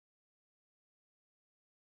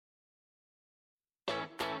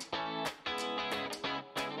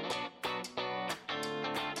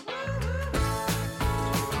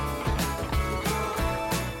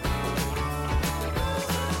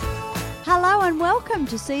Hello and welcome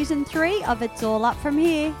to Season 3 of It's All Up From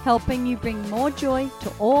Here, helping you bring more joy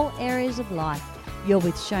to all areas of life. You're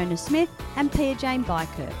with Shona Smith and Pia Jane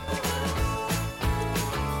Bykirk.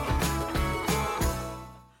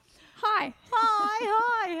 Hi.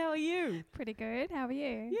 Hi, how are you? Pretty good. How are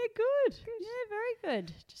you? Yeah, good. Yeah, very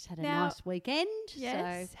good. Just had a nice weekend.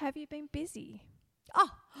 Yes. So. Have you been busy? Oh,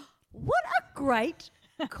 what a great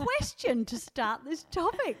question to start this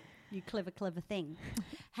topic. You clever thing.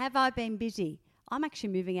 Have I been busy? I'm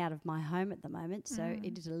actually moving out of my home at the moment, so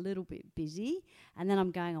it is a little bit busy. And then I'm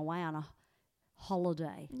going away on a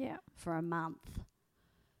holiday for a month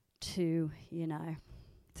to,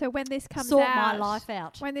 So when this comes sort out, my life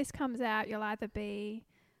out. When this comes out, you'll either be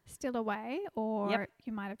still away or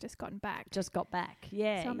you might have just gotten back. Just got back.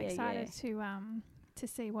 Yeah. So I'm excited to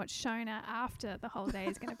see what Shona after the holiday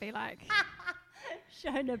is going to be like.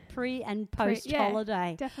 Shona pre and post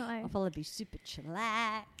holiday. Definitely. I'll probably be super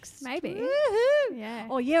chillaxed. Maybe. Woohoo. Yeah.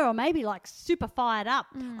 Or maybe like super fired up.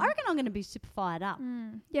 I reckon I'm going to be super fired up.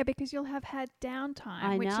 Yeah, because you'll have had downtime,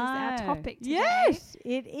 I which know. is our topic today. Yes,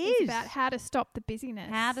 it is. It's about how to stop the busyness.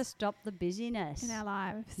 How to stop the busyness. In our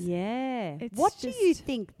lives. Yeah. It's what do you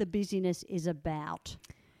think the busyness is about?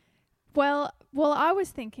 Well, I was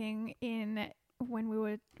thinking when we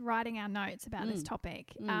were writing our notes about this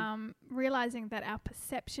topic, realizing that our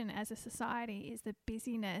perception as a society is that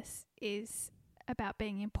busyness is about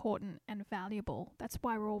being important and valuable. That's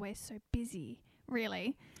why we're always so busy,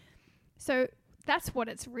 really. So that's what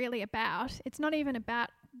it's really about. It's not even about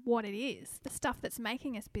what it is, the stuff that's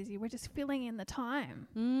making us busy. We're just filling in the time.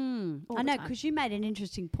 I know, because you made an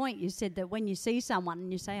interesting point. You said that when you see someone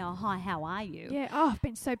and you say, oh, hi, how are you? Yeah, I've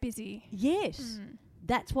been so busy. Yes.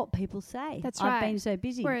 That's what people say. That's right. I've been so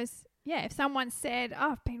busy. Whereas, if someone said,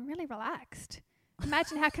 I've been really relaxed,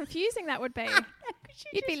 imagine how confusing that would be.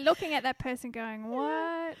 You'd be looking at that person going, what?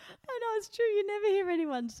 I know, it's true. You never hear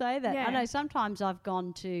anyone say that. Yeah. I know sometimes I've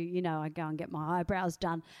gone to, I go and get my eyebrows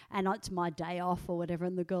done and it's my day off or whatever,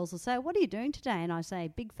 and the girls will say, what are you doing today? And I say,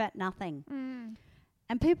 big fat nothing.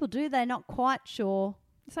 And people do, they're not quite sure.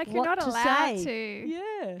 It's like you're not allowed to.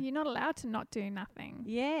 Yeah. You're not allowed to not do nothing.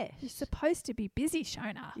 Yes. You're supposed to be busy,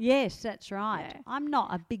 Shona. Yes, that's right. Yeah. I'm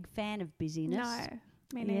not a big fan of busyness. No,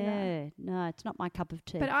 me neither. Yeah, no, it's not my cup of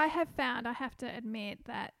tea. But I have to admit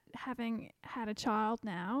that having had a child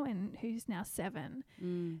now and who's now 7,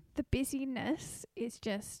 the busyness is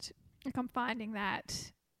just, I'm finding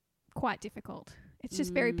that quite difficult. It's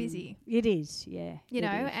just very busy. It is, yeah.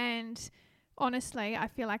 And honestly, I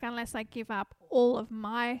feel like unless I give up all of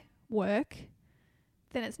my work,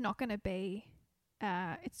 then it's not going to be,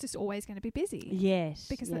 it's just always going to be busy. Yes,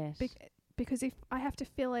 because if I have to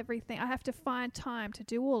fill everything, I have to find time to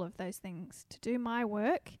do all of those things, to do my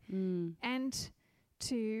work and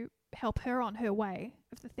to help her on her way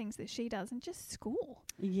of the things that she does, and just school.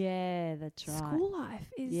 Yeah, that's right. School life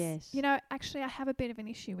is, actually I have a bit of an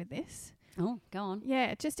issue with this. Oh, go on.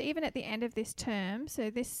 Yeah, just even at the end of this term. So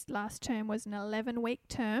this last term was an 11-week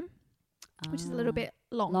term, which is a little bit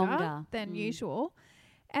longer than usual.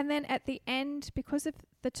 And then at the end, because of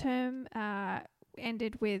the term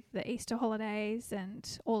ended with the Easter holidays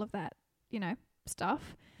and all of that,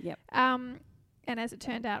 stuff. Yep. And as it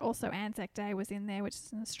turned out, also Anzac Day was in there, which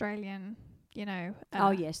is an Australian,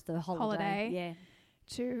 oh, yes, the holiday. Yeah.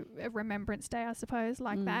 To a Remembrance Day, I suppose,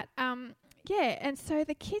 like that. Yeah, and so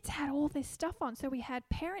the kids had all this stuff on. So we had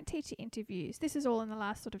parent-teacher interviews. This is all in the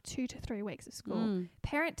last sort of 2 to 3 weeks of school.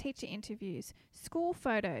 Parent-teacher interviews, school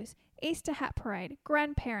photos, Easter hat parade,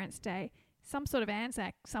 Grandparents' Day, some sort of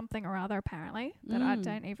Anzac something or other apparently that I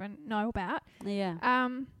don't even know about. Yeah.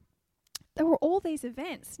 There were all these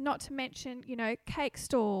events, not to mention, cake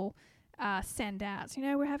stall send-outs.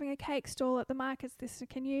 We're having a cake stall at the markets.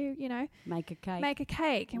 Can you, make a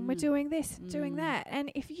cake, and we're doing this and doing that.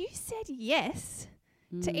 And if you said yes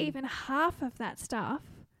to even half of that stuff,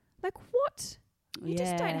 like what? You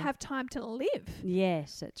just don't have time to live.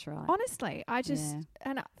 Yes, that's right. Honestly, I just,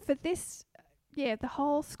 and for this, the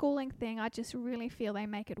whole schooling thing, I just really feel they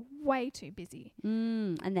make it way too busy.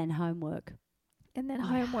 And then homework. And then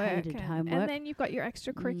homework. And then you've got your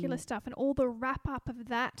extracurricular stuff and all the wrap up of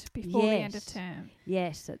that before the end of term.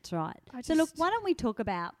 Yes, that's right. So look, why don't we talk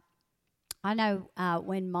about, I know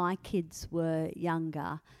when my kids were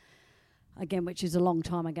younger, again, which is a long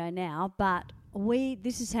time ago now, but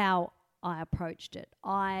this is how I approached it.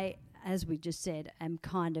 I, as we just said, am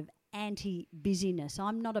kind of anti-busyness.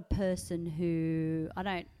 I'm not a person who, I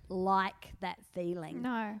don't like that feeling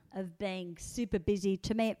of being super busy.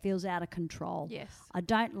 To me, it feels out of control. Yes. I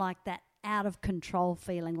don't like that out of control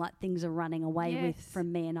feeling like things are running away with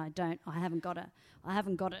from me, and I haven't got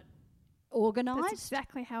it organised. That's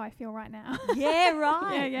exactly how I feel right now. Yeah,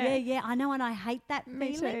 right. Yeah. I know, and I hate that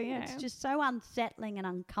Me feeling. too, yeah. It's just so unsettling and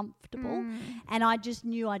uncomfortable. And I just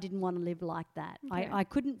knew I didn't want to live like that. Okay. I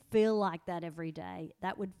couldn't feel like that every day.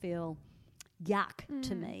 That would feel yuck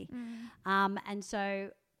to me. And so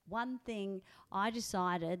one thing I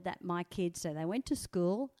decided that my kids, so they went to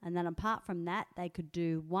school, and then apart from that, they could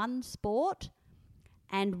do one sport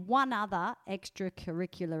and one other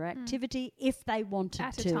extracurricular activity if they wanted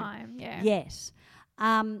At to. a time, yeah. Yes.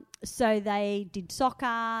 So they did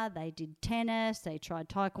soccer, they did tennis, they tried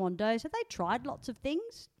taekwondo. So they tried lots of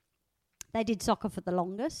things. They did soccer for the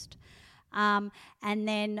longest. And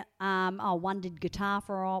then one did guitar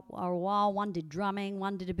for a while, one did drumming,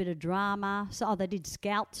 one did a bit of drama. So they did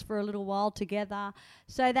scouts for a little while together.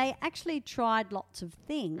 So they actually tried lots of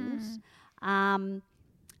things.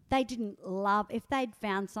 They didn't love, if they'd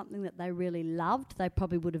found something that they really loved, they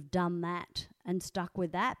probably would have done that and stuck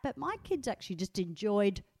with that. But my kids actually just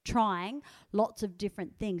enjoyed trying lots of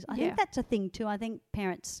different things. I think that's a thing too. I think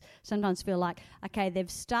parents sometimes feel like, okay,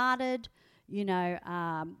 they've started,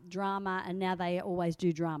 drama, and now they always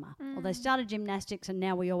do drama. Or they started gymnastics and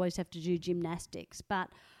now we always have to do gymnastics. But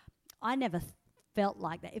I never felt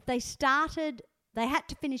like that. If they started, they had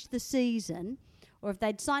to finish the season. Or if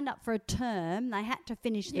they'd signed up for a term, they had to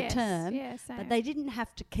finish the term. Yeah, same. But they didn't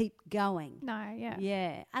have to keep going. No, yeah.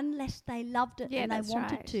 Yeah, unless they loved it and they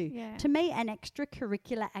wanted to. Yeah. To me, an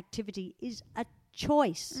extracurricular activity is a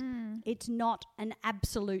choice. It's not an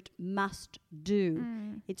absolute must do.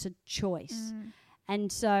 It's a choice.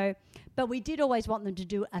 And so, but we did always want them to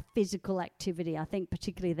do a physical activity. I think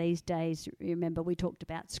particularly these days, remember we talked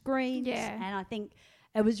about screens. Yeah. And I think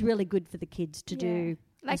it was really good for the kids to do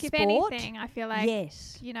like a if sport. anything, I feel like,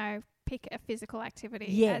 pick a physical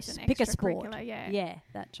activity as an pick a sport. Yeah,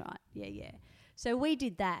 that's right. Yeah. So we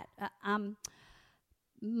did that.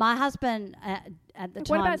 My husband at the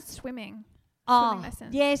time... What about swimming? Oh,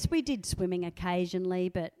 lessons? Yes, we did swimming occasionally,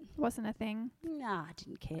 but... Wasn't a thing? No, I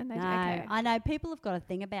didn't care. And No, I know people have got a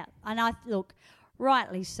thing about... And look,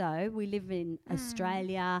 rightly so. We live in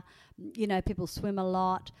Australia. People swim a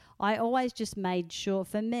lot. I always just made sure,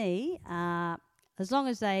 for me... as long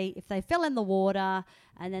as if they fell in the water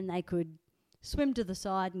and then they could swim to the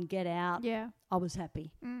side and get out, I was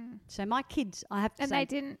happy. So my kids, I have to say...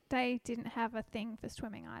 And they didn't have a thing for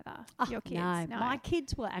swimming either, your kids? No, my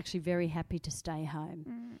kids were actually very happy to stay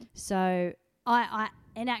home. So I,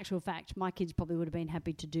 in actual fact, my kids probably would have been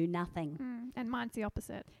happy to do nothing. And mine's the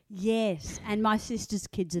opposite. Yes, and my sister's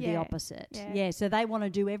kids are the opposite. Yeah, so they want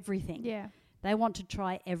to do everything. Yeah. They want to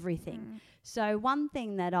try everything. So one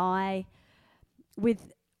thing that I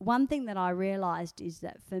realised is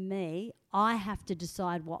that for me, I have to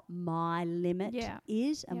decide what my limit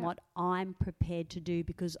is and what I'm prepared to do,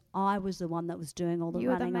 because I was the one that was doing all the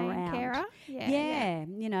running around. You were the main carer?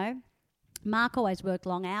 Yeah. Mark always worked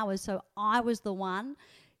long hours, so I was the one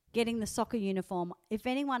getting the soccer uniform. If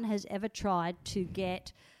anyone has ever tried to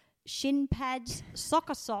get shin pads,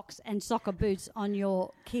 soccer socks and soccer boots on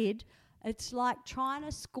your kid, it's like trying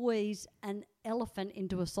to squeeze an elephant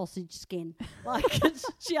into a sausage skin. Like, it's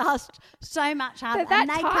just so much harder. They're and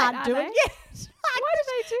they tight, can't do it. Yes. Why do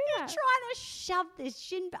they do that? You're trying to shove this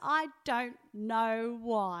shin. I don't know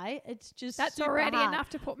why. It's just That's super already hard. enough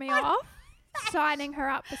to put me off signing her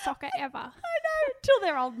up for soccer ever. I know, until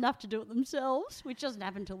they're old enough to do it themselves, which doesn't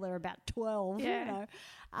happen until they're about 12. Yeah.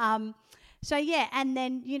 And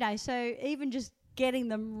then, so even just getting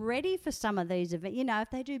them ready for some of these events. If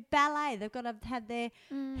they do ballet, they've got to have their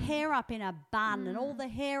hair up in a bun and all the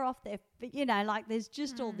hair off their, there's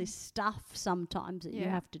just all this stuff sometimes that you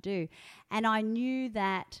have to do. And I knew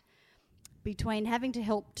that between having to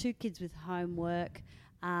help two kids with homework,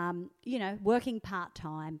 working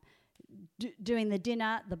part-time, doing the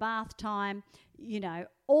dinner, the bath time,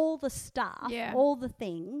 all the stuff, all the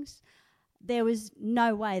things... There was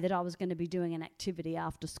no way that I was going to be doing an activity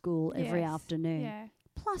after school every afternoon. Yeah.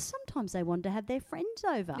 Plus, sometimes they wanted to have their friends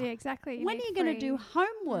over. Yeah, exactly. When are you going to do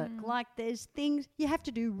homework? Like, there's things you have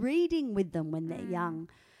to do reading with them when they're young,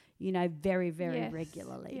 very, very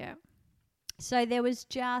regularly. Yeah. So there was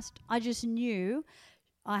I just knew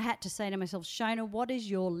I had to say to myself, Shona, what is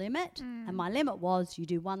your limit? And my limit was you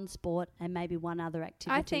do one sport and maybe one other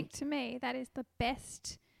activity. I think to me that is the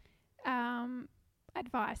best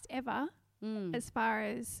advice ever. As far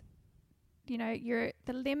as, you're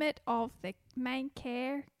the limit of the main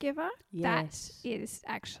caregiver, that is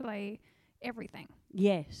actually everything.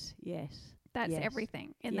 Yes. That's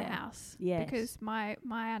everything in the house. Yes. Because my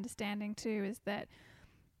understanding too is that,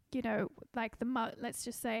 like let's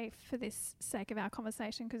just say for this sake of our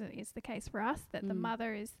conversation, because it is the case for us, that the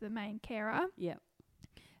mother is the main carer. Yeah.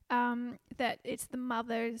 that it's the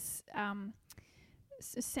mother's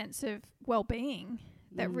sense of well-being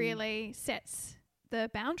that really sets the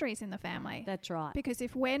boundaries in the family. That's right. Because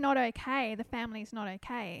if we're not okay, the family's not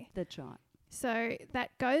okay. That's right. So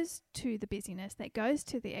that goes to the busyness, that goes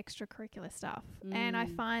to the extracurricular stuff. And I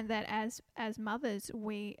find that as mothers,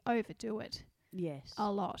 we overdo it. Yes.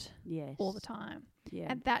 A lot. Yes. All the time. Yeah.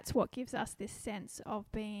 And that's what gives us this sense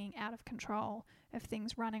of being out of control, of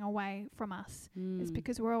things running away from us. It's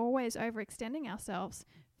because we're always overextending ourselves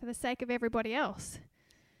for the sake of everybody else.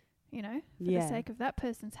 You know, for the sake of that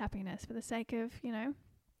person's happiness, for the sake of, you know.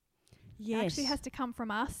 Yes. It actually has to come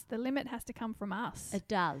from us. The limit has to come from us. It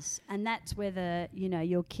does. And that's whether, you know,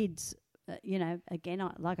 your kids, you know, again,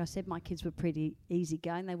 like I said, my kids were pretty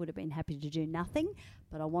easygoing. They would have been happy to do nothing,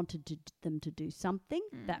 but I wanted them to do something.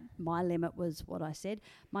 That my limit was what I said.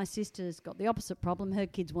 My sister's got the opposite problem. Her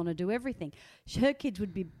kids want to do everything. Her kids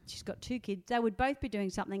would be, she's got 2 kids. They would both be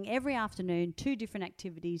doing something every afternoon, 2 different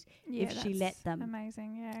activities if she let them.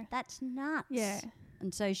 Amazing, yeah. That's nuts. Yeah.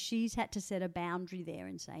 And so she's had to set a boundary there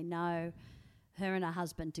and say, no, her and her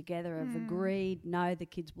husband together have agreed, no, the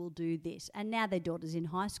kids will do this. And now their daughter's in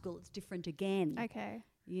high school. It's different again. Okay.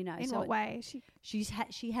 You know, in so what way? She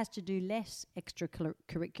has to do less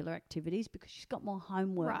extracurricular activities because she's got more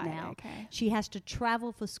homework now. Okay. She has to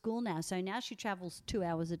travel for school now. So now she travels 2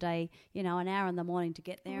 hours a day, you know, an hour in the morning to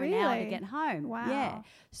get there, an hour to get home. Wow. Yeah.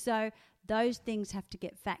 So those things have to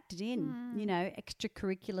get factored in. You know,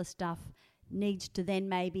 extracurricular stuff needs to then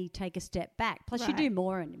maybe take a step back. Plus you do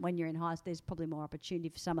more when you're in high school. There's probably more opportunity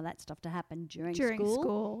for some of that stuff to happen during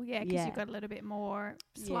school. Yeah, because you've got a little bit more,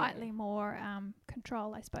 slightly more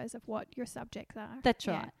control, I suppose, of what your subjects are. That's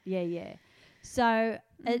right. Yeah. So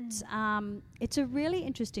it's a really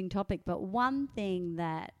interesting topic, but one thing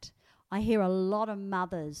that I hear a lot of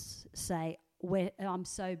mothers say, I'm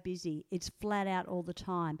so busy. It's flat out all the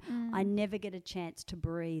time. I never get a chance to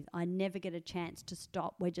breathe. I never get a chance to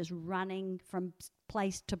stop. We're just running from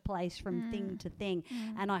place to place, from thing to thing.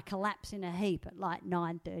 And I collapse in a heap at like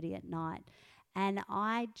 9:30 at night. And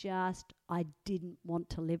I didn't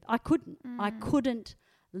want to live. I couldn't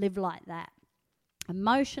live like that.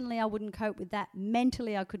 Emotionally, I wouldn't cope with that.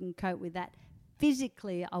 Mentally, I couldn't cope with that.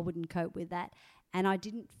 Physically, I wouldn't cope with that. And I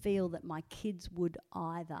didn't feel that my kids would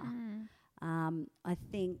either. I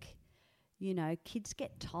think, you know, kids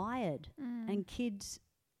get tired and kids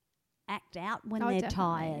act out when they're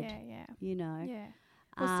tired. Yeah. You know. Yeah.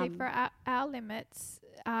 Well, see, for our limits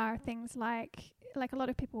are things like a lot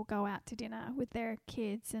of people go out to dinner with their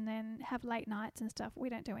kids and then have late nights and stuff. We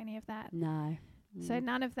don't do any of that. No. So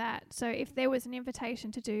none of that. So if there was an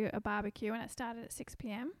invitation to do a barbecue and it started at 6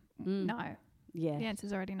 p.m, no. Yeah. The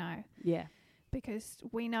answer's already no. Yeah. Because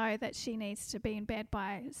we know that she needs to be in bed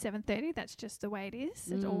by 7:30. That's just the way it is.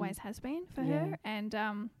 It always has been for her. And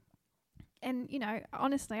you know,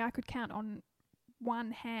 honestly, I could count on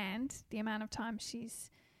one hand the amount of time she's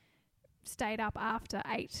stayed up after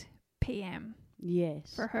 8 p.m.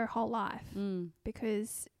 Yes. For her whole life.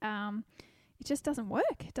 Because it just doesn't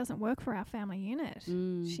work. It doesn't work for our family unit.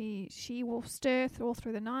 She will stir all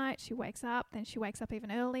through the night. She wakes up, then she wakes up even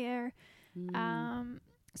earlier.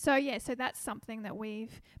 So that's something that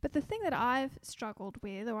but the thing that I've struggled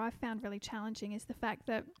with, or I've found really challenging, is the fact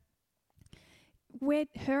that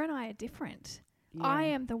her and I are different. Yeah. I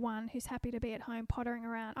am the one who's happy to be at home pottering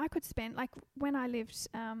around. I could spend, like when I lived,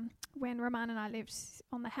 when Roman and I lived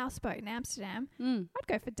on the houseboat in Amsterdam, I'd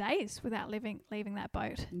go for days without leaving that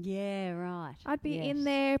boat. Yeah, right. I'd be in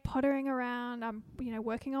there pottering around. I'm,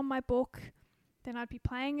 working on my book. Then I'd be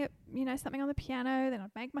playing something on the piano. Then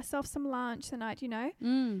I'd make myself some lunch. Then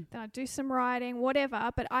then I'd do some writing, whatever.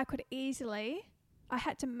 But I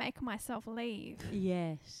had to make myself leave.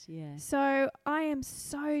 Yes, yeah. So I am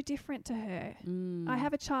so different to her. I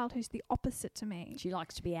have a child who's the opposite to me. She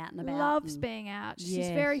likes to be out and about. Loves being out. Yes. She's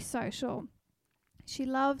very social. She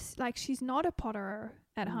loves, she's not a potterer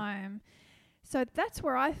at home. So that's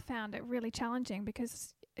where I found it really challenging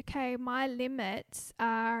because, my limits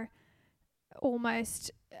are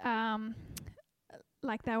almost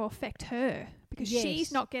like they will affect her because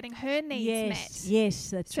she's not getting her needs met. Yes,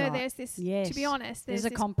 that's right. So there's this, to be honest, there's a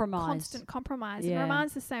this compromise. Constant compromise. Yeah. And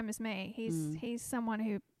Roman's the same as me. He's someone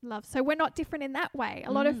who loves, so we're not different in that way.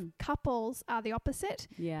 A lot of couples are the opposite,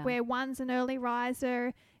 where one's an early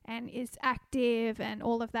riser and is active and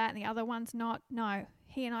all of that, and the other one's not. No,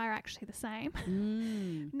 he and I are actually the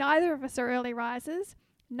same. Neither of us are early risers.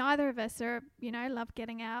 Neither of us are, love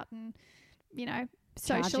getting out and,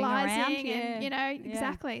 socializing and,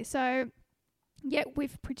 exactly. So, yet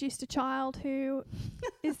we've produced a child who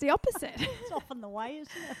is the opposite. It's often the way,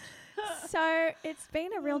 isn't it? So it's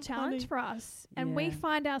been a real challenge for us, and we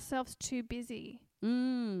find ourselves too busy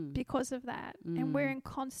because of that, and we're in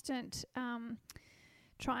constant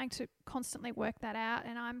trying to constantly work that out,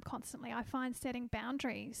 and I find setting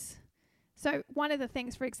boundaries. So one of the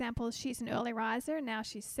things, for example, is she's an early riser, and now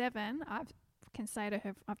she's 7. I can say to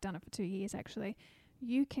her, I've done it for 2 years actually,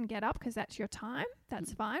 you can get up because that's your time,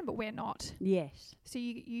 that's fine, but we're not. Yes. So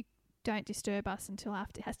you don't disturb us until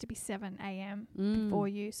after, it has to be 7 a.m. before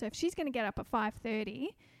you. So if she's going to get up at 5:30,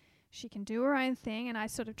 she can do her own thing, and I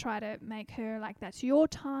sort of try to make her like, that's your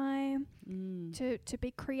time to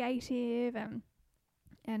be creative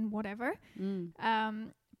and whatever.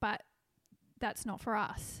 But that's not for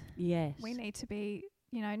us. Yes. We need to be,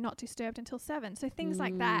 not disturbed until 7. So things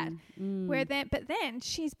like that. But then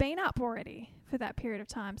she's been up already for that period of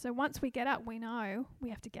time. So once we get up, we know we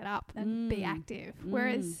have to get up and be active.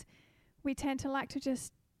 Whereas we tend to like to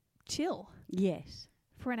just chill. Yes.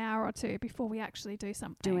 For an hour or two before we actually do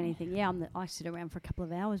something. Do anything. Yeah, I sit around for a couple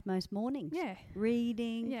of hours most mornings. Yeah.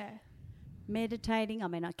 Reading. Yeah. Meditating. I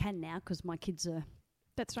mean, I can now because my kids are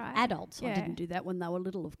that's right. adults. Yeah. I didn't do that when they were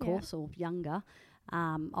little, of course, or younger.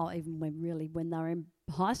 Or even when they were in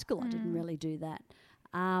high school, I didn't really do that.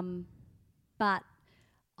 But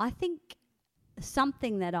I think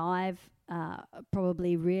something that I've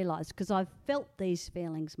probably realised, because I've felt these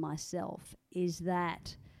feelings myself, is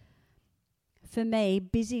that for me,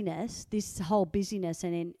 busyness, this whole busyness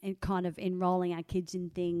and in kind of enrolling our kids in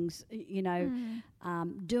things,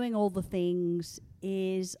 doing all the things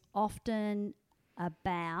is often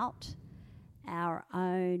about our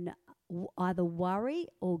own either worry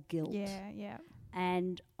or guilt. Yeah.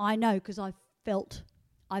 And I know because I've felt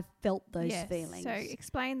those feelings. So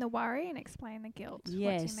explain the worry and explain the guilt.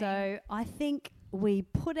 Yeah, so I think we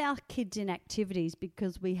put our kids in activities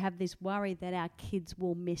because we have this worry that our kids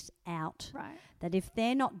will miss out. Right. That if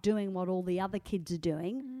they're not doing what all the other kids are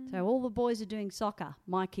doing, so all the boys are doing soccer,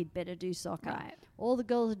 my kid better do soccer. Right. All the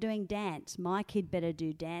girls are doing dance, my kid better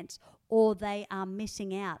do dance, or they are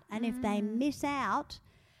missing out. And if they miss out,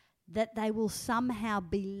 that they will somehow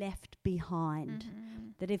be left behind.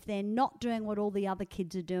 That if they're not doing what all the other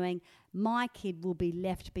kids are doing, my kid will be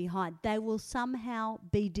left behind. They will somehow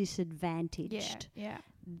be disadvantaged. Yeah.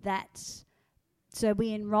 So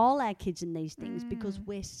we enroll our kids in these things because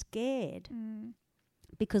we're scared,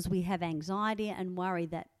 because we have anxiety and worry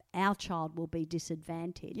that our child will be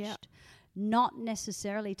disadvantaged. Not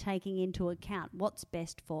necessarily taking into account what's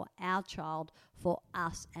best for our child, for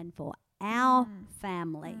us, and for our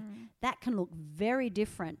family. That can look very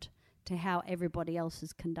different to how everybody else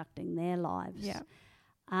is conducting their lives. Yeah.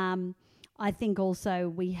 I think also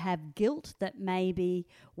we have guilt that maybe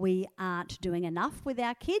we aren't doing enough with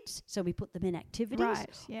our kids, so we put them in activities.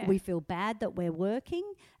 Right, yeah. We feel bad that we're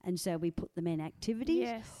working, and so we put them in activities.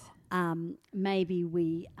 Yes. Maybe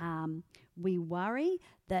we worry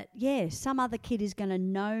that, some other kid is going to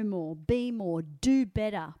know more, be more, do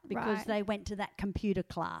better because they went to that computer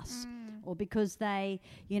class or because they,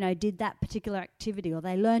 did that particular activity or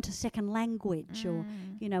they learnt a second language or,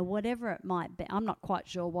 whatever it might be. I'm not quite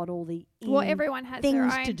sure what all the everyone has their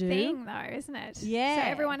own thing though, isn't it? Yeah. So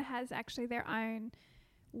everyone has actually their own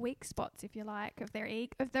weak spots, if you like, of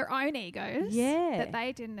their own egos that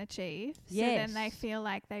they didn't achieve. So then they feel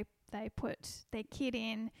like they put their kid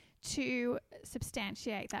in to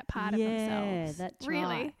substantiate that part of themselves. That's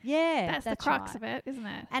really right. Yeah, that's the crux of it, isn't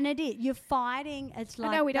it? And it is. You're fighting. It's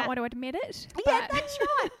like I know we don't want to admit it. Yeah, that's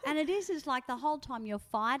right. And it is. It's like the whole time you're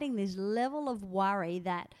fighting this level of worry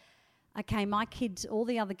that, okay, my kids, all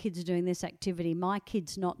the other kids are doing this activity. My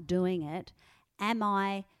kid's not doing it. Am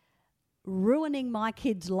I ruining my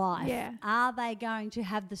kid's life? Yeah. Are they going to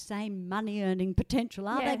have the same money earning potential?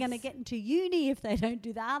 Are they going to get into uni if they don't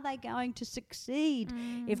do that? Are they going to succeed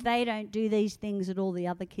if they don't do these things that all the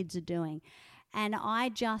other kids are doing? And I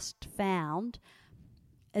just found,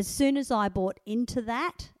 as soon as I bought into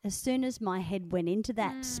that, as soon as my head went into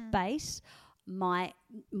that space, the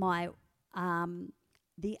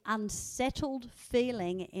unsettled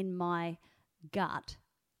feeling in my gut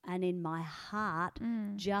and in my heart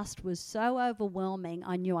just was so overwhelming,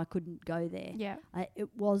 I knew I couldn't go there. Yeah. It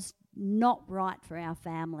was not right for our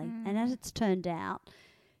family. And as it's turned out,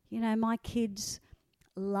 my kids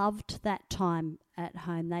loved that time at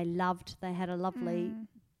home. They had a lovely,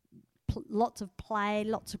 lots of play,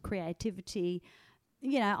 lots of creativity.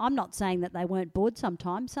 I'm not saying that they weren't bored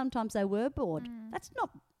sometimes. Sometimes they were bored.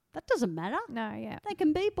 That doesn't matter. No, yeah. They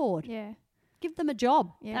can be bored. Yeah. Give them a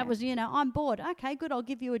job. Yeah. That was, I'm bored. Okay, good, I'll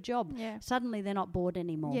give you a job. Yeah. Suddenly they're not bored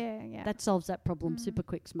anymore. Yeah. That solves that problem super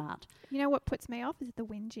quick, smart. You know what puts me off is the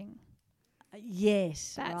whinging.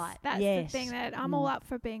 Yes, That's right. the thing that I'm all up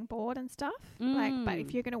for being bored and stuff. But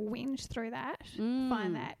if you're going to whinge through that,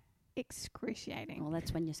 find that excruciating. Well,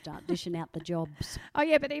 that's when you start dishing out the jobs. Oh,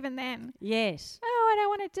 yeah, but even then. Yes. Oh, I don't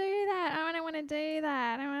want to do that. I don't want to do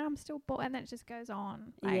that. I'm still bored. And then it just goes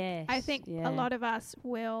on. Yes. I think a lot of us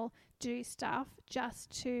will do stuff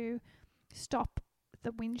just to stop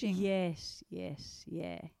the whinging. Yes, yeah.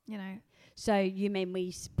 So you mean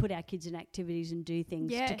we put our kids in activities and do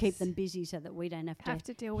things to keep them busy so that we don't have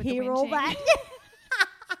to deal with hear the whinging. all that?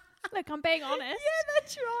 Look, I'm being honest. Yeah,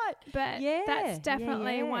 that's right. But that's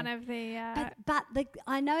definitely one of the... But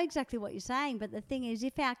I know exactly what you're saying, but the thing is,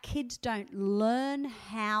 if our kids don't learn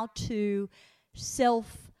how to for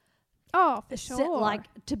sure. like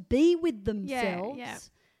to be with themselves... Yeah.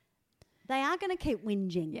 They are going to keep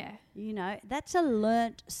whinging. Yeah. That's a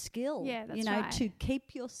learnt skill. Yeah, that's right. To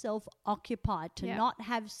keep yourself occupied, to not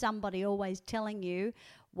have somebody always telling you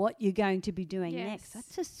what you're going to be doing next.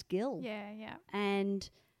 That's a skill. Yeah, yeah. And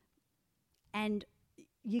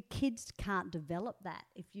your kids can't develop that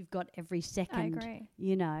if you've got every second. I agree.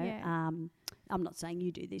 I'm not saying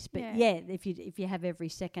you do this, but if you have every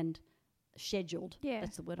second scheduled,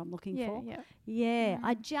 that's the word I'm looking for. Yeah.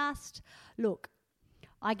 I just look.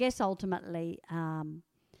 I guess ultimately,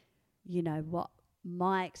 what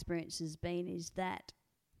my experience has been is that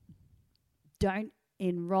don't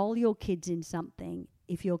enroll your kids in something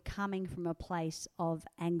if you're coming from a place of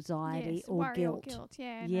anxiety or worry guilt. Or guilt.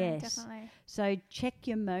 Yeah, yes. No, definitely. So check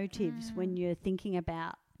your motives when you're thinking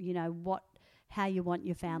about, how you want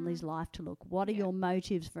your family's life to look. What are your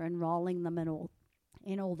motives for enrolling them in all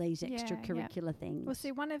these extracurricular things? Well,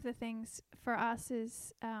 see, one of the things for us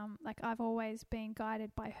is, I've always been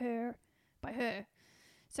guided by her.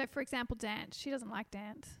 So, for example, dance. She doesn't like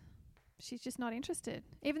dance. She's just not interested,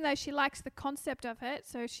 even though she likes the concept of it.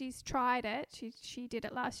 So she's tried it. She did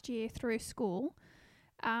it last year through school,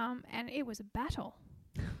 and it was a battle.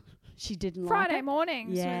 She didn't Friday like it?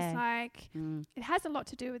 mornings was like, it has a lot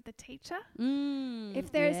to do with the teacher.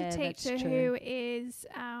 If there's a teacher who is...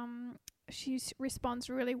 she responds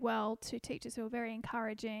really well to teachers who are very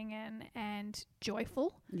encouraging and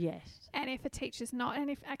joyful. Yes. And if a teacher's not, and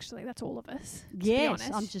if actually that's all of us, to yes, be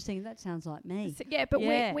honest. I'm just thinking that sounds like me. So,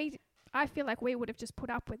 we I feel like we would have just put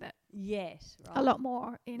up with it. Yes, right. A lot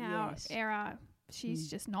more in our era. She's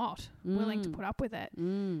just not willing to put up with it.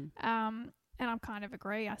 And I kind of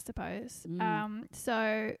agree, I suppose.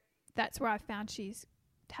 So that's where I found she's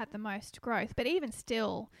had the most growth. But even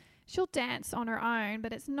still, she'll dance on her own,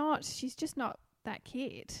 but she's just not that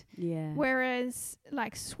kid. Yeah. Whereas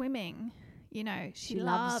like swimming, she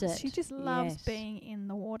loves it. She just loves being in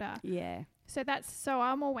the water. Yeah. So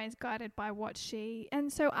I'm always guided by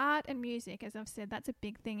and so art and music, as I've said, that's a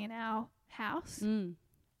big thing in our house.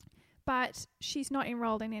 But she's not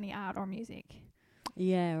enrolled in any art or music.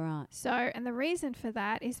 Yeah, right. So, and the reason for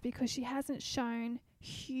that is because she hasn't shown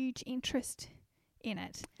huge interest in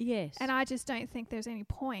it. Yes. And I just don't think there's any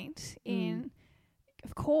point in,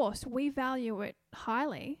 of course, we value it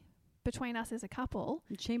highly between us as a couple.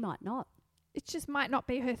 And she might not. It just might not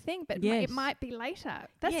be her thing, but it might be later.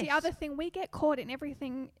 That's the other thing. We get caught in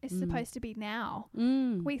everything is supposed to be now.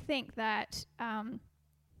 We think that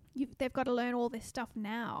they've got to learn all this stuff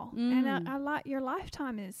now. And your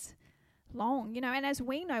lifetime is long, and as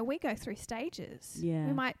we know, we go through stages. Yeah.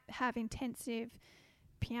 We might have intensive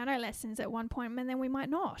piano lessons at one point, and then we might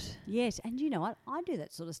not. Yes, and you know what? I do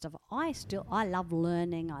that sort of stuff. I love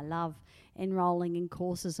learning. I love enrolling in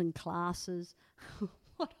courses and classes.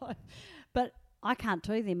 But I can't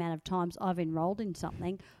tell you the amount of times I've enrolled in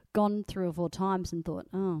something, gone 3 or 4 times and thought,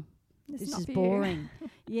 this is boring.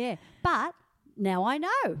 Yeah, but now I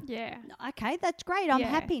know. Yeah. Okay, that's great. I'm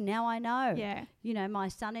happy. Now I know. Yeah. My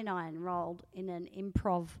son and I enrolled in an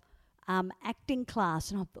improv acting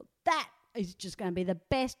class, and I thought that is just going to be the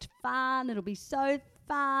best fun. It'll be so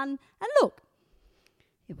fun. And look,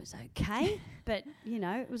 it was okay, but,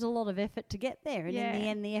 it was a lot of effort to get there. And in the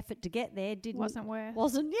end, the effort to get there wasn't, that's right.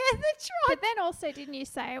 But then also, didn't you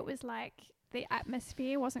say it was like the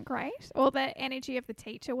atmosphere wasn't great, or the energy of the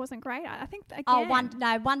teacher wasn't great? I think,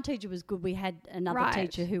 again... one teacher was good. We had another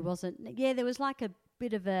teacher who wasn't. Yeah, there was like a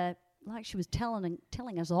bit of like she was telling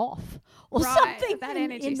us off or something that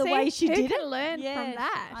energy. in the way she did it. Who can learn from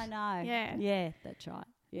that? I know. Yeah, that's right.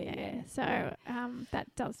 Yeah. So that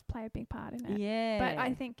does play a big part in it. Yeah. But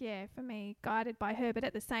I think, for me, guided by her, but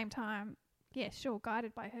at the same time,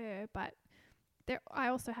 guided by her, but I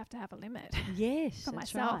also have to have a limit. Yes, for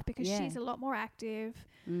myself, because she's a lot more active.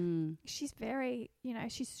 She's very,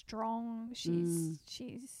 she's strong. She's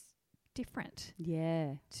different.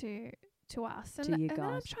 Yeah. To us. And then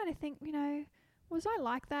I'm trying to think, was I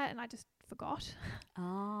like that? And I just forgot.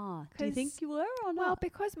 Ah, do you think you were or not? Well,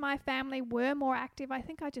 because my family were more active, I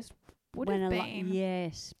think I just would have been.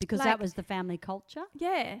 Yes, because that was the family culture.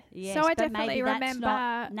 Yeah. Yes, so I but definitely maybe remember.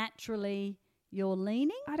 That's not naturally your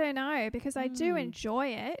leaning? I don't know, because I do enjoy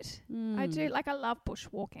it. I do. Like, I love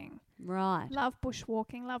bushwalking. Right. Love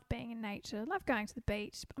bushwalking, love being in nature, love going to the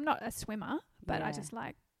beach. I'm not a swimmer, but I just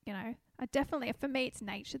like, I definitely, for me, it's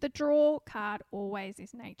nature. The draw card always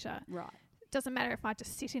is nature. Right. It doesn't matter if I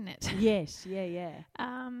just sit in it. Yes, yeah.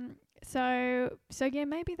 So yeah,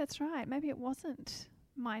 maybe that's right. Maybe it wasn't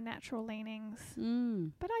my natural leanings.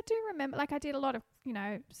 But I do remember, like, I did a lot of,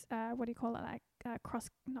 what do you call it? Like, not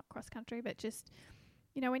cross country, but just,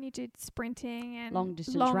 when you did sprinting and long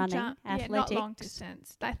distance running, athletics. Yeah, not long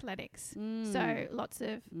distance, athletics. So lots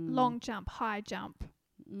of long jump, high jump,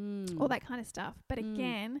 all that kind of stuff. But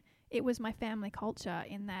again, it was my family culture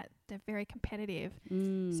in that they're very competitive.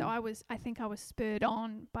 So I think I was spurred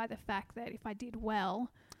on by the fact that if I did well,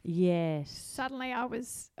 yes, suddenly I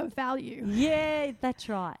was of value. Yeah, that's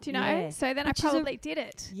right. Do you know? Yeah. So then I probably did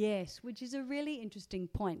it. Yes, which is a really interesting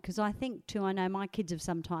point, because I think too, I know my kids have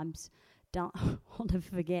sometimes done, I'll never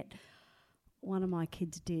forget, one of my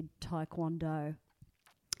kids did taekwondo,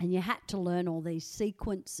 and you had to learn all these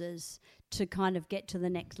sequences to kind of get to the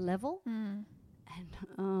next level. And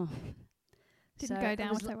didn't go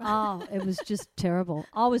down so well. It was just terrible.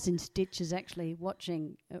 I was in stitches actually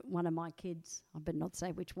watching one of my kids. I better not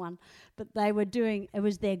say which one, but they were doing, it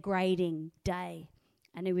was their grading day,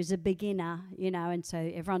 and it was a beginner, and so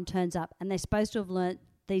everyone turns up and they're supposed to have learnt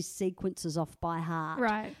these sequences off by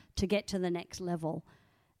heart to get to the next level,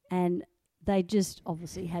 and they just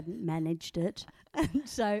obviously hadn't managed it. And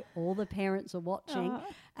so all the parents are watching,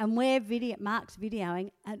 and Mark's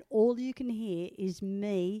videoing, and all you can hear is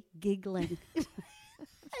me giggling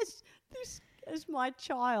as my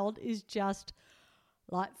child is just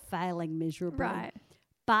like failing miserably. Right.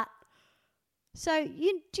 But so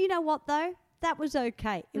do you know what though? That was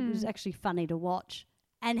okay. It was actually funny to watch,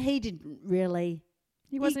 and he didn't really.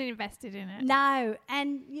 He wasn't invested in it. No,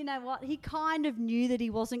 and you know what? He kind of knew that he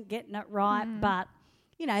wasn't getting it right, but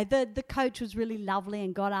the coach was really lovely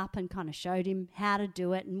and got up and kind of showed him how to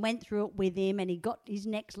do it and went through it with him, and he got his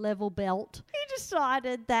next level belt. He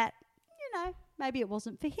decided that, maybe it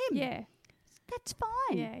wasn't for him. Yeah. That's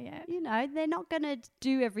fine. Yeah. They're not going to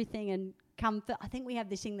do everything and come I think we have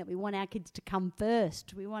this thing that we want our kids to come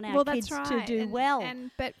first. We want our kids to do well.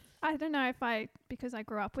 But I don't know because I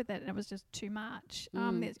grew up with it and it was just too much.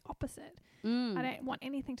 There's opposite. I don't want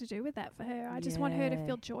anything to do with that for her. I just want her to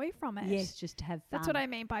feel joy from it. Yes, just to have fun. That's what I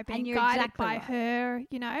mean by being guided by her.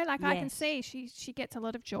 I can see she gets a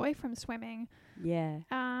lot of joy from swimming. Yeah.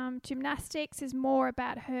 Gymnastics is more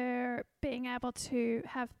about her being able to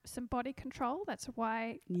have some body control. That's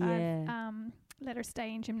why I've let her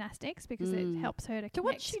stay in gymnastics, because it helps her to connect. So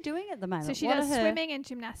what's she doing at the moment? So she does swimming and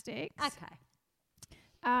gymnastics. Okay.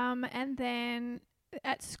 And then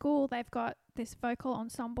at school they've got this vocal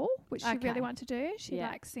ensemble, which she really wants to do. She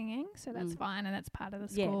likes singing, so that's fine, and that's part of the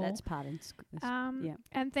school. Yeah, that's part of school.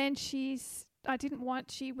 And then she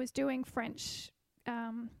was doing French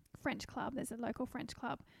club. There's a local French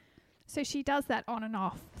club. So she does that on and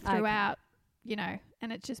off throughout,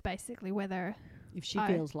 and it's just basically whether... If she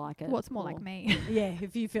feels like it. Well, it's more like me. Yeah,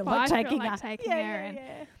 if you feel like taking her.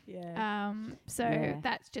 Yeah. So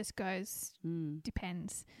that just goes,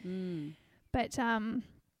 depends. But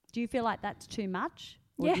do you feel like that's too much?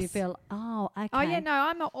 Or yes. do you feel, okay. Oh, yeah, no,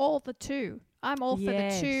 I'm all the two. I'm all for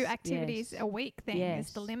the 2 activities a week thing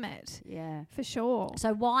is the limit. Yeah. For sure.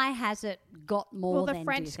 So why has it got more Well, the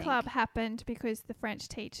French club happened because the French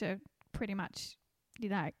teacher pretty much,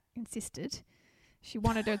 insisted. She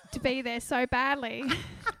wanted her to be there so badly.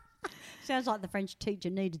 Sounds like the French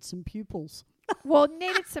teacher needed some pupils. Well,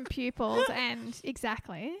 needed some pupils, and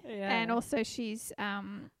exactly. Yeah. And also she's,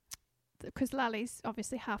 because Lali's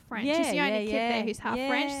obviously half French. She's the only kid there who's half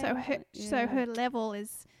French, so her level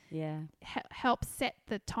is helps set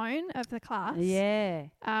the tone of the class. Yeah.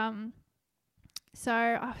 So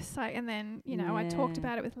I was like, and then, I talked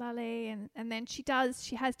about it with Lali, and then she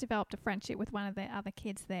has developed a friendship with one of the other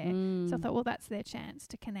kids there. So I thought, well, that's their chance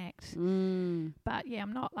to connect. But yeah,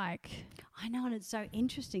 I'm not like... I know, and it's so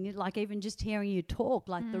interesting. Like, even just hearing you talk,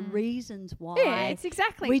 like the reasons why it's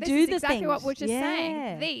exactly. we do the exactly things. What we're just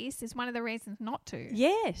saying. This is one of the reasons not to.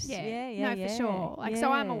 Yes. No, for sure. Like,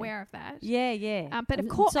 so I'm aware of that. Yeah. But of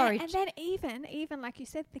course, and then even like you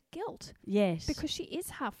said, the guilt. Yes. Because she is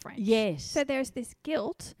half French. Yes. So there's this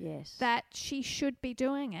guilt yes. that she should be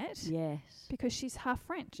doing it. Yes. Because she's half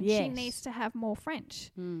French and she needs to have more French.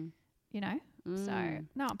 You know? So,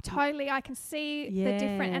 no, I can see the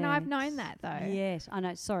different, and I've known that though. Yes, I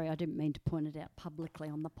know. Sorry, I didn't mean to point it out publicly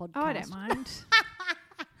on the podcast. Oh, I don't mind.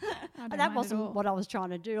 That wasn't what I was trying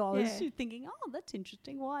to do. I was thinking, oh, that's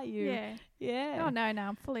interesting. Why are you? Yeah. Oh, no,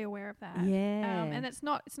 I'm fully aware of that. Yeah. And it's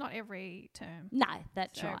not every term. No,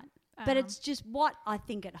 that's right. But it's just what I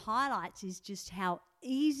think it highlights is just how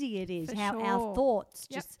easy it is, how our thoughts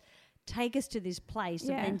just take us to this place,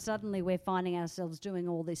 and then suddenly we're finding ourselves doing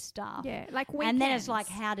all this stuff. Yeah, like weekends. And then it's like,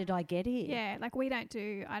 how did I get here? Yeah, like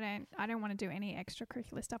I don't want to do any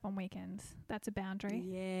extracurricular stuff on weekends. That's a boundary.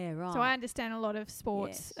 Yeah, right. So I understand a lot of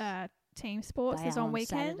sports, team sports is on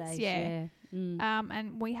weekends. Saturdays, yeah.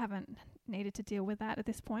 And we haven't needed to deal with that at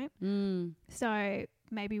this point. So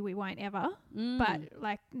maybe we won't ever, but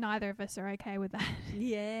like neither of us are okay with that.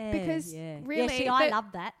 Yeah. Because really... see, I love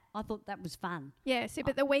that. I thought that was fun. Yeah,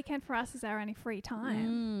 but the weekend for us is our only free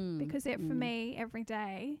time because for me, every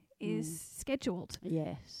day is scheduled.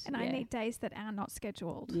 Yes. And I need days that are not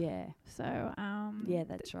scheduled. Yeah. So,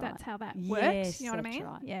 that's right. That's how that works. Yes, you know what I mean?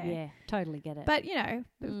 Right. Yeah. Yeah, totally get it. But,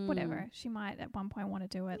 whatever. She might at one point want to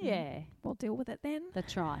do it. Yeah. We'll deal with it then.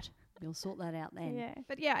 That's right. We'll sort that out then. Yeah.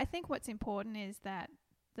 But, I think what's important is that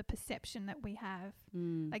the perception that we have,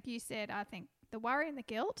 like you said, I think the worry and the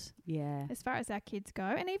guilt, as far as our kids go,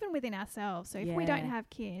 and even within ourselves. So if we don't have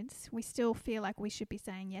kids, we still feel like we should be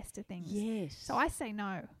saying yes to things. Yes. So I say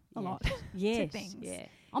no a lot to things. Yeah.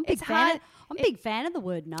 I'm a big fan of the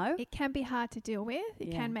word no. It can be hard to deal with.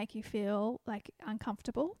 It can make you feel like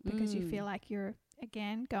uncomfortable because you feel like you're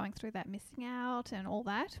again going through that missing out and all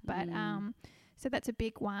that. But so that's a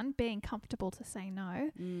big one, being comfortable to say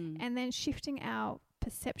no, and then shifting our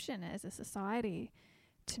perception as a society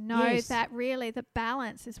to know that really the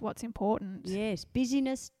balance is what's important. Yes,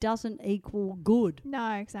 busyness doesn't equal good.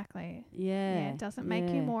 No, exactly. Yeah. It doesn't make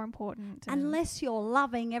you more important. Unless you're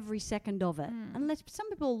loving every second of it. Unless some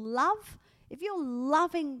people if you're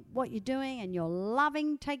loving what you're doing and you're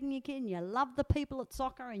loving taking your kid and you love the people at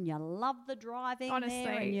soccer and you love the driving.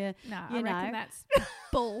 Honestly, there and I reckon that's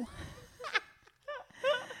bull.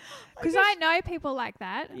 Because I know people like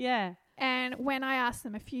that. Yeah. And when I ask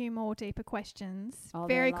them a few more deeper questions,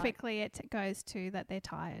 very quickly it goes to that they're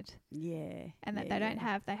tired. Yeah. And that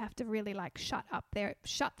they have to really like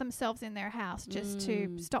shut themselves in their house just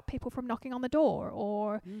to stop people from knocking on the door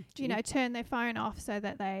or, turn their phone off so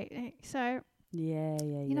that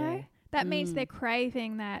you know, that means they're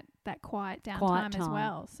craving that quiet downtime as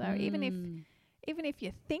well. So even if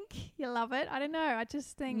you think you love it, I don't know. I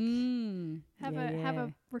just think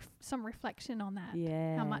some reflection on that.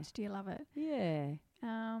 Yeah. How much do you love it? Yeah.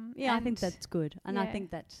 I think that's good, and I think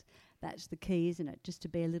that's the key, isn't it? Just to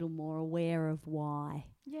be a little more aware of why.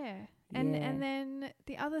 Yeah. And then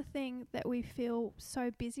the other thing that we feel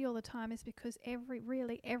so busy all the time is because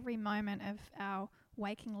every moment of our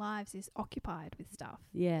waking lives is occupied with stuff.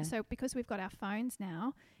 Yeah. So because we've got our phones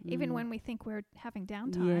now, even when we think we're having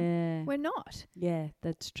downtime, we're not. Yeah,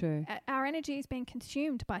 that's true. Our energy is being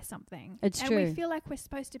consumed by something. It's true. And we feel like we're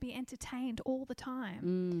supposed to be entertained all the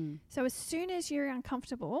time. So as soon as you're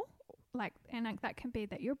uncomfortable, that can be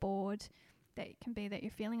that you're bored, that can be that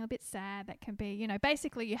you're feeling a bit sad, that can be,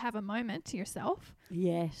 basically you have a moment to yourself.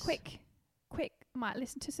 Yes. Quick, might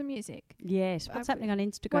listen to some music. Yes. What's happening on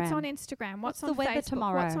Instagram? What's on Instagram? What's on the weather Facebook?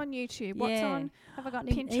 tomorrow? What's on YouTube? What's on Have I got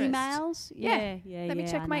any Pinterest? emails? Yeah. Let me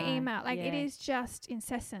check my email. It is just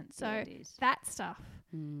incessant. So that stuff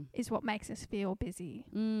is what makes us feel busy.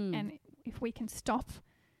 And if we can stop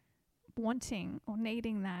wanting or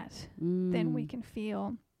needing that, then we can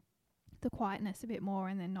feel the quietness a bit more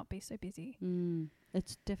and then not be so busy.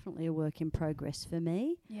 It's definitely a work in progress for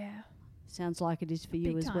me. Yeah. Sounds like it is for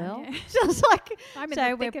you Big as time, well. Yeah. Sounds like I'm in so.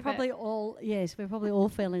 The We're thick probably of it. we're probably all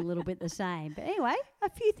feeling a little bit the same. But anyway, a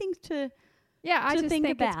few things to I just think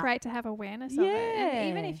it's great to have awareness of it.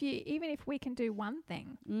 And Yeah. even if we can do one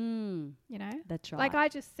thing, that's right. Like I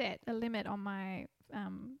just set a limit on my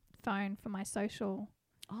phone for my social.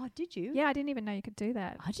 Oh, did you? Yeah, I didn't even know you could do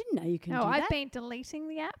that. I didn't know you can do that. No, I've been deleting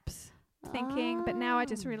the apps. Thinking, but now I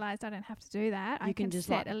just realised I don't have to do that. I can just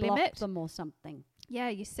set a limit. Block them or something. Yeah,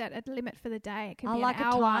 you set a limit for the day. It can be like an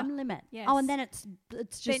hour. A time limit. Yes. Oh, and then it's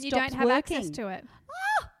just then you don't have working. access to it.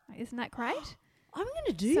 Isn't that great? I'm going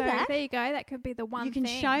to do so that. There you go. That could be the one you can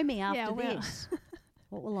thing. show me after this.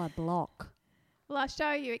 What will I block? Well, I'll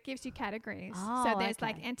show you. It gives you categories. So there's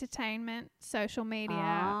like entertainment, social media,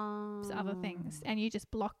 other things, and you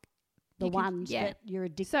just block the ones that you're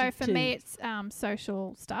addicted to. So for me, it's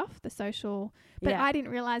social stuff, but I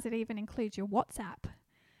didn't realise it even includes your WhatsApp.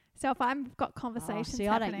 So if I've got conversations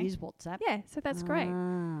I don't use WhatsApp. Yeah, so that's great.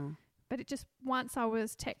 But it just, once I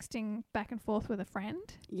was texting back and forth with a friend.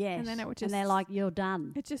 Yes. And then it would just. And they're like, you're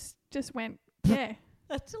done. It just went, yeah.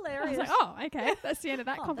 That's I hilarious. was like, oh, okay. That's the end of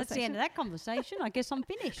that conversation. That's the end of that conversation. I guess I'm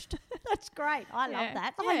finished. That's great. I love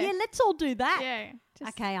that. Yeah. Oh, yeah, let's all do that. Yeah.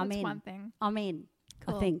 Okay, I'm in. one thing. I'm in,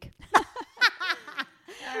 Cool. I think. All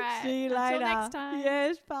right. See you later. Until next time.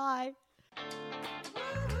 Yes, bye.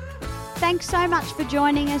 Thanks so much for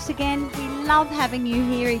joining us again. We love having you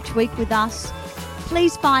here each week with us.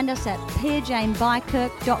 Please find us at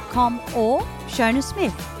peerjanebykirk.com or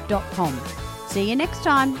shonasmith.com. See you next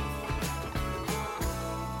time.